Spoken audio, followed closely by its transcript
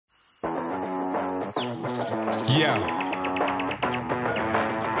Yeah.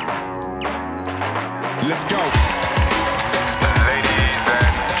 Let's go. Ladies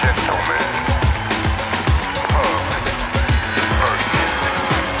and gentlemen, Pug versus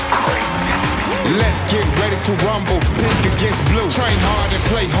Crate. Let's get ready to rumble. Pink against blue. Train hard and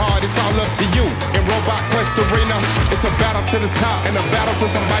play hard. It's all up to you. In Robot Quest Arena, it's a battle to the top and a battle to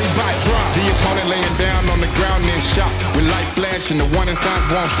somebody by drop. The opponent laying down on the ground in shock with light flashing. The warning signs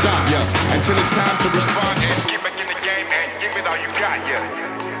won't stop. Yeah. Until it's time to respond and Get back in the game and give it all you got, yeah.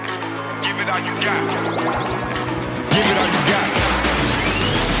 Give it all you got. give it all you got.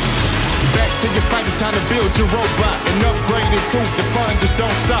 Back to your fight, it's time to build your robot and upgrade it too. The fun just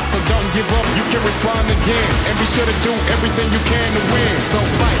don't stop, so don't give up. You can respond again and be sure to do everything you can to win. So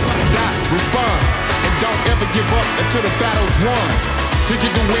fight, die, respond, and don't ever give up until the battle's won. To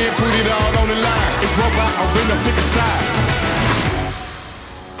get the win, put it all on the line. It's Robot Arena, pick a side.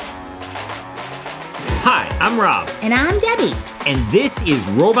 Hi, I'm Rob, And I'm Debbie. and this is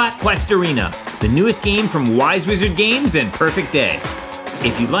Robot Quest Arena, the newest game from Wise Wizard Games and Perfect Day.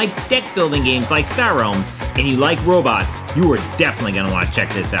 If you like deck building games like Star Realms and you like robots, you are definitely going to want to check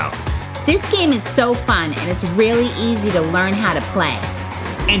this out. This game is so fun and it's really easy to learn how to play.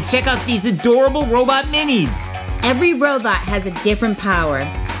 And check out these adorable robot minis. Every robot has a different power.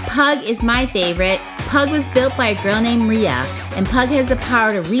 Pug is my favorite. Pug was built by a girl named Rhea, and Pug has the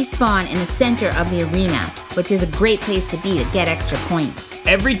power to respawn in the center of the arena, which is a great place to be to get extra points.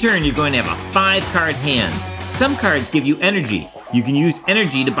 Every turn you're going to have a 5-card hand. Some cards give you energy. You can use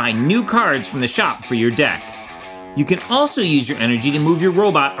energy to buy new cards from the shop for your deck. You can also use your energy to move your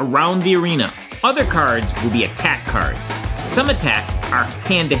robot around the arena. Other cards will be attack cards. Some attacks are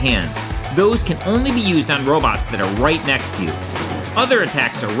hand-to-hand. Those can only be used on robots that are right next to you. Other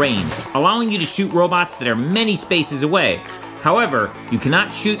attacks are ranged, allowing you to shoot robots that are many spaces away. However, you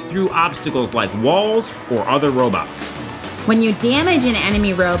cannot shoot through obstacles like walls or other robots. When you damage an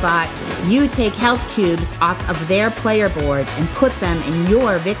enemy robot, you take health cubes off of their player board and put them in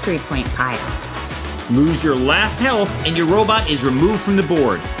your victory point pile. Lose your last health and your robot is removed from the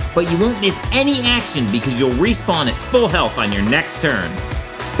board, but you won't miss any action because you'll respawn at full health on your next turn.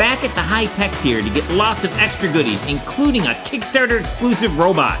 Back at the high-tech tier to get lots of extra goodies, including a Kickstarter exclusive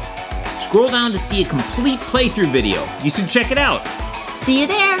robot. Scroll down to see a complete playthrough video. You should check it out. See you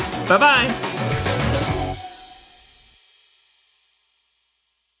there! Bye-bye.